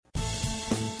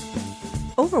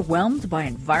Overwhelmed by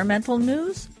environmental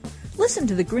news? Listen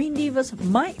to the Green Diva's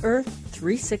My Earth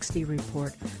 360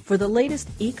 report for the latest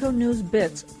eco-news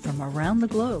bits from around the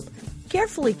globe,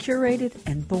 carefully curated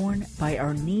and born by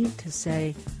our need to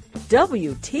say,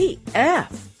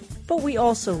 WTF! But we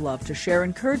also love to share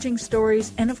encouraging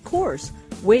stories and, of course,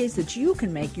 ways that you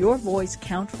can make your voice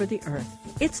count for the Earth.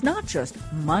 It's not just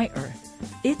my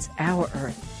Earth, it's our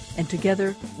Earth, and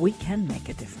together we can make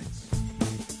a difference.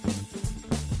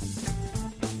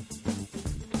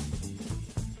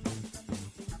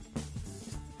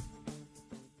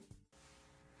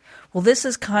 Well, this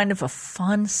is kind of a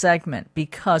fun segment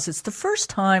because it's the first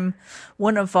time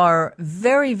one of our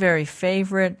very, very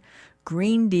favorite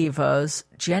Green Divas,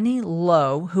 Jenny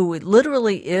Lowe, who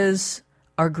literally is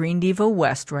our Green Diva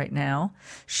West right now.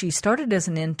 She started as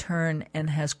an intern and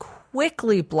has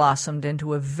quickly blossomed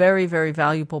into a very, very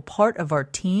valuable part of our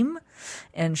team.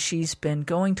 And she's been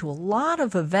going to a lot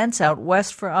of events out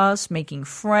west for us, making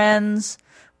friends.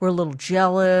 We're a little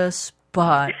jealous,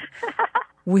 but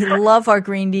we love our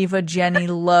Green Diva, Jenny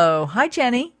Lowe. Hi,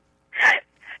 Jenny.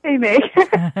 Hey, Meg.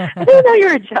 I didn't know you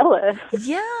were jealous.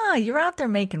 Yeah, you're out there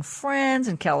making friends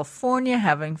in California,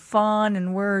 having fun,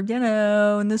 and we're,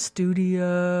 in the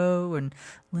studio, and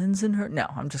Lynn's in her... No,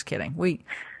 I'm just kidding.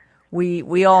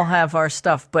 We all have our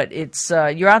stuff, but it's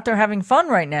you're out there having fun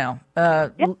right now.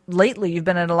 Yep. Lately, you've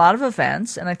been at a lot of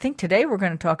events, and I think today we're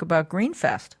going to talk about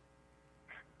Greenfest.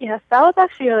 Yes, that was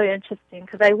actually really interesting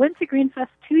because I went to Greenfest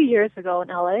 2 years ago in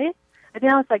LA. I think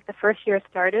that was like the first year it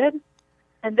started.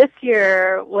 And this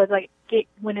year was like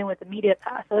went in with the media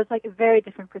pass. So it was like a very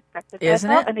different perspective. Isn't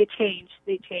it? And they changed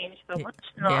so much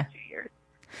in the last few years.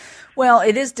 Well,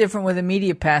 it is different with a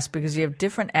media pass because you have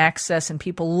different access and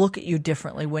people look at you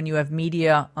differently when you have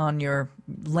media on your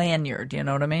lanyard. You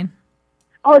know what I mean?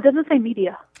 Oh, it doesn't say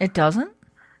media. It doesn't?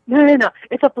 No.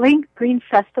 It's a blank green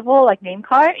festival like name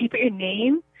card. You put your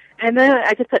name. And then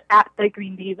I just put at the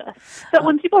Green Divas. So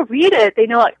when people read it, they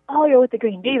know like, oh, you're with the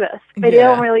Green Divas. But they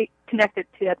don't really connect it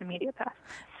to the media pass.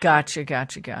 Gotcha.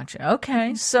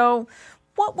 Okay. So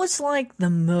what was like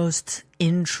the most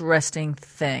interesting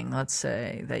thing, let's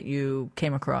say, that you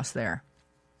came across there?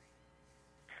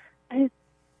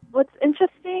 What's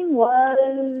interesting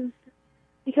was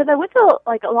because I went to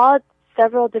like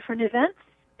several different events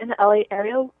in the LA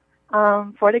area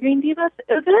for the Green Divas.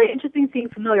 It was very interesting seeing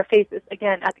familiar faces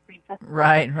again at the Green Festival.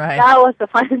 Right. That was the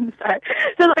fun part.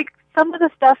 So like some of the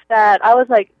stuff that I was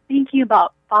like thinking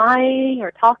about buying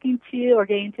or talking to or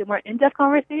getting into a more in-depth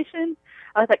conversation,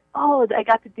 I was like, oh, I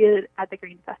got to do it at the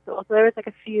Green Festival. So there was like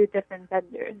a few different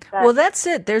vendors. Well, that's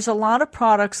it. There's a lot of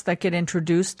products that get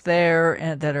introduced there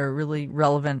and that are really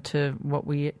relevant to what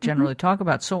we generally talk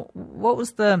about. So what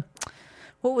was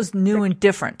new and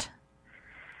different?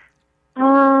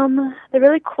 The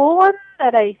really cool one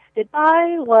that I did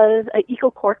buy was an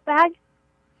eco cork bag,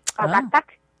 backpack.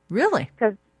 Really?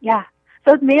 So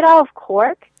it's made out of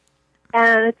cork,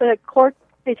 and it's a cork.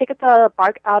 They take the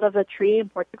bark out of a tree in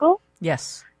Portugal.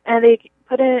 Yes. And they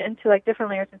put it into like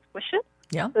different layers and squish it.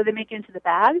 Yeah. So they make it into the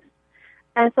bags,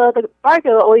 and so the bark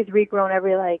is always regrown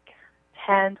every like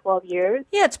 10, 12 years.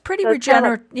 Yeah, it's pretty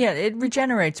regenerative. Yeah, it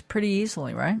regenerates pretty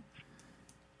easily, right?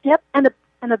 Yep, and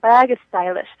the bag is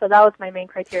stylish, so that was my main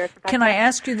criteria for that. Can I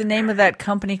ask you the name of that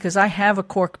company? Because I have a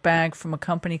cork bag from a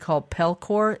company called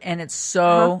Pelcor, and it's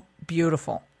so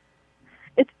beautiful.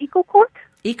 It's EcoCork?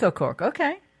 EcoCork,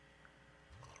 okay.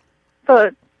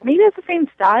 So maybe it's the same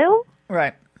style.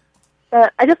 Right.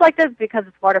 But I just liked it because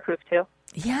it's waterproof, too.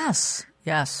 Yes.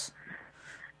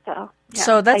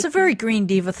 So that's a very Green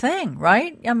Diva thing,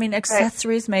 right? I mean,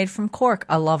 accessories made from cork.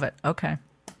 I love it. Okay.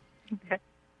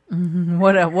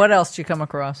 What else did you come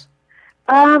across?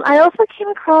 I also came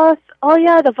across,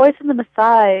 the Voice of the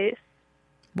Messiah.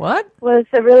 What? Was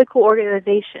a really cool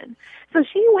organization. So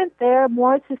she went there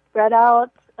more to spread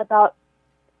out about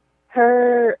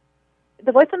her.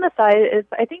 The Voice of the Messiah is,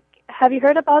 I think, have you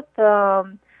heard about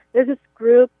there's this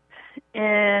group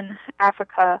in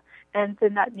Africa, and it's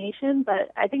in that nation, but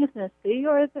I think it's in a city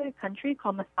or a country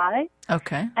called Maasai.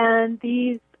 Okay. And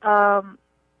these, and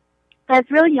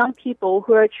it's really young people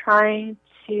who are trying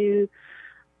to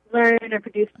learn and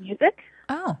produce music.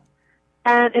 Oh.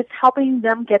 And it's helping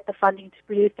them get the funding to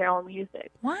produce their own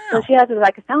music. Wow. So she has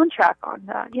like a soundtrack on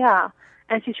that,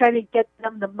 And she's trying to get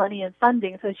them the money and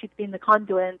funding, so she's being the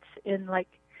conduit in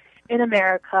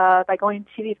America by going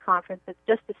to these conferences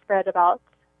just to spread about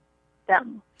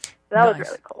them. So that was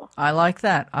really cool. I like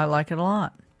that. I like it a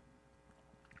lot.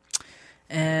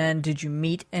 And did you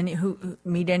meet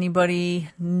anybody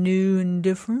new and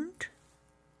different?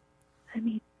 Let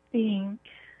me think.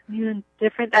 New and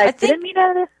different. I didn't meet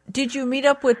her. Did you meet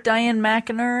up with Diane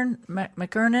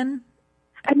McKernan?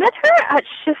 I met her at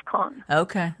ShiftCon.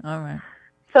 Okay, all right.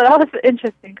 So that was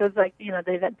interesting because, the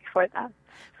event before that.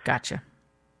 Gotcha.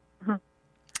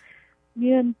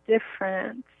 New and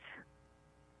different.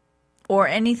 Or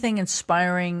anything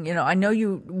inspiring. I know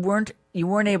you weren't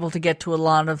able to get to a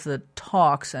lot of the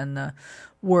talks and the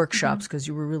workshops because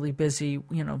you were really busy,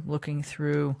 looking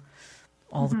through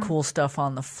all the cool stuff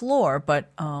on the floor. But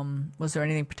was there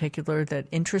anything particular that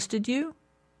interested you?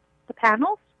 The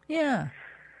panels? Yeah.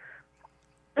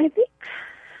 I think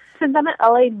since I'm an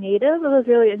LA native, it was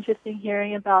really interesting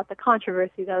hearing about the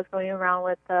controversy that was going around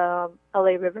with the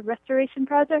LA River Restoration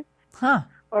Project. Huh.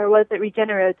 Or was it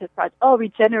regenerative project? Oh,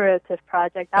 regenerative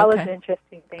project. That was an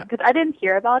interesting thing because I didn't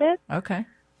hear about it. Okay.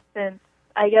 Since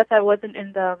I guess I wasn't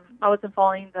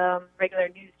following the regular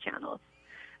news channels.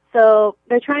 So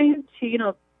they're trying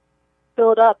to,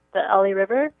 build up the LA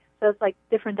River. So it's like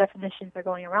different definitions are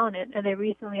going around it. And they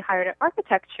recently hired an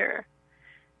architecture,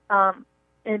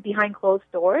 and behind closed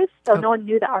doors. So no one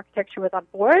knew the architecture was on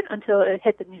board until it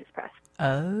hit the news press.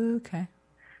 Okay.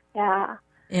 Yeah.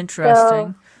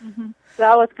 Interesting. So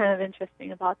that was kind of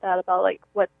interesting about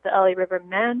what the LA River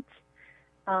meant,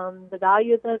 the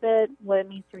values of it, what it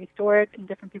means to restore it in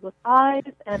different people's eyes,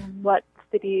 and what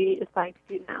the city is trying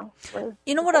to do now.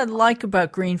 You know what I like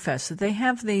about Greenfest? They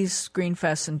have these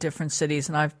Greenfests in different cities,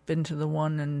 and I've been to the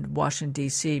one in Washington,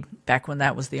 D.C., back when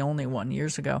that was the only one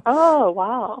years ago. Oh,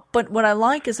 wow. But what I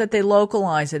like is that they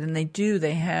localize it, and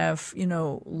they have,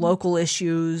 local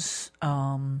issues,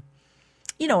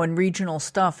 and regional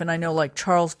stuff. And I know like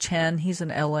Charles Chen, he's an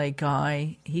LA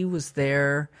guy. He was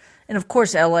there. And of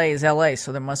course, LA is LA,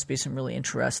 so there must be some really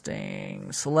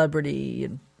interesting celebrities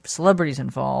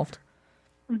involved.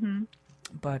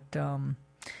 But,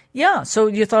 so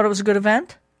you thought it was a good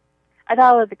event? I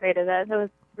thought it was a great event. It was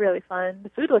really fun. The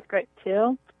food was great,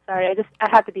 too. Sorry, I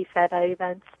have to be fed at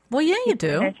events. Well, yeah, you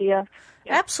do. Energy, yeah.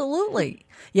 Absolutely.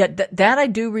 Yeah, that I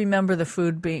do remember the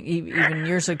food being, even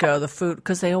years ago, the food,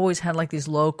 because they always had like these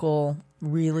local,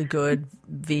 really good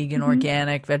vegan,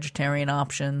 organic, vegetarian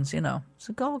options, so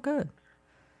all good.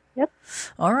 Yep.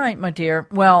 All right, my dear.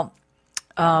 Well,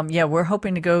 we're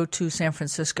hoping to go to San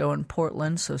Francisco and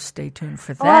Portland, so stay tuned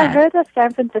for that. Oh, I heard that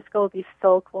San Francisco would be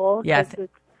so cool. Yeah,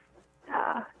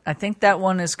 I think that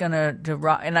one is going to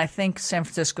rock, and I think San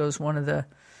Francisco is one of the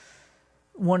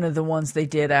ones they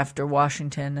did after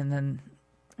Washington, and then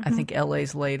I think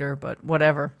LA's later, but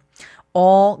whatever.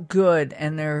 All good,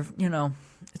 and they're,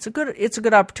 it's a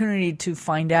good opportunity to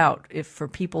find out if for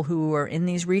people who are in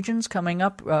these regions coming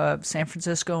up, San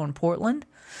Francisco and Portland,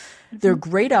 they're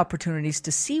great opportunities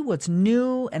to see what's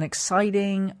new and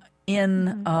exciting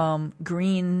in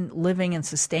green living and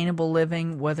sustainable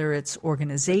living, whether it's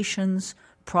organizations,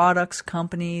 products,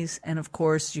 companies, and of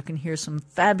course you can hear some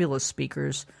fabulous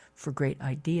speakers for great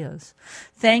ideas.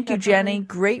 Thank you, Jenny.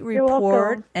 Great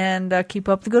report, and keep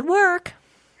up the good work.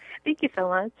 Thank you so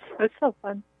much. It was so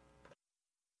fun.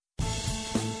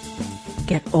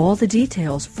 Get all the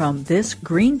details from this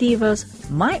Green Divas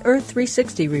My Earth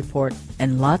 360 report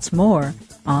and lots more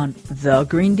on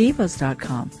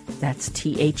thegreendivas.com. That's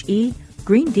THE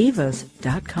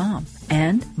greendivas.com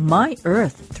and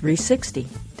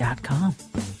myearth360.com.